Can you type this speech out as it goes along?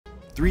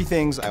3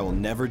 things I will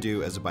never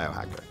do as a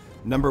biohacker.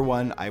 Number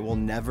 1, I will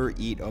never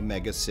eat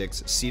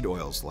omega-6 seed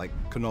oils like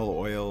canola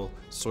oil,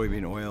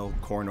 soybean oil,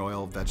 corn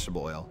oil,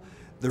 vegetable oil.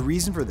 The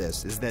reason for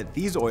this is that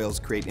these oils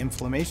create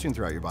inflammation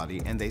throughout your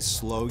body and they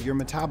slow your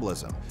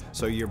metabolism.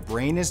 So your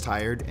brain is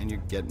tired and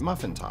you get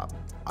muffin top.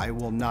 I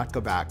will not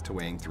go back to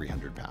weighing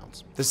 300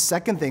 pounds. The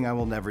second thing I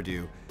will never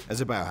do as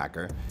a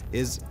biohacker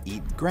is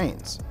eat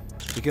grains.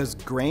 Because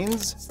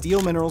grains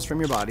steal minerals from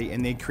your body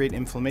and they create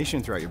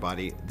inflammation throughout your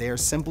body. They are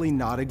simply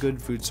not a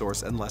good food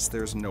source unless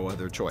there's no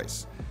other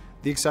choice.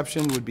 The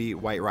exception would be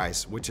white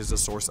rice, which is a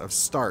source of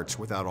starch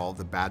without all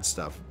the bad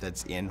stuff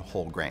that's in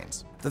whole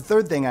grains. The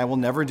third thing I will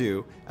never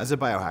do as a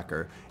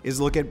biohacker is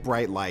look at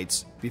bright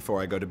lights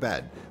before I go to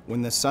bed.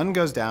 When the sun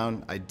goes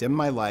down, I dim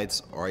my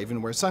lights or I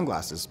even wear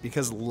sunglasses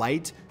because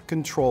light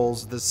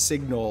controls the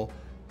signal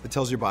that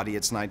tells your body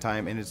it's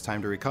nighttime and it's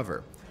time to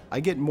recover. I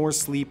get more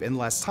sleep in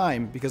less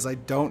time because I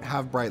don't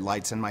have bright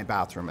lights in my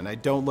bathroom and I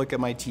don't look at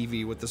my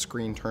TV with the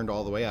screen turned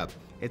all the way up.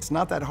 It's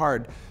not that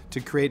hard to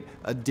create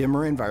a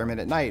dimmer environment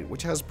at night,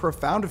 which has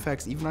profound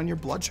effects even on your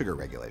blood sugar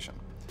regulation.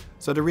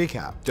 So to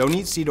recap, don't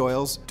eat seed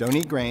oils, don't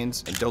eat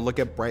grains, and don't look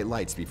at bright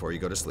lights before you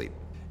go to sleep.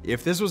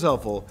 If this was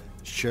helpful,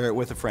 share it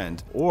with a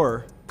friend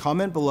or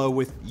comment below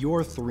with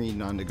your 3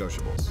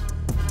 non-negotiables.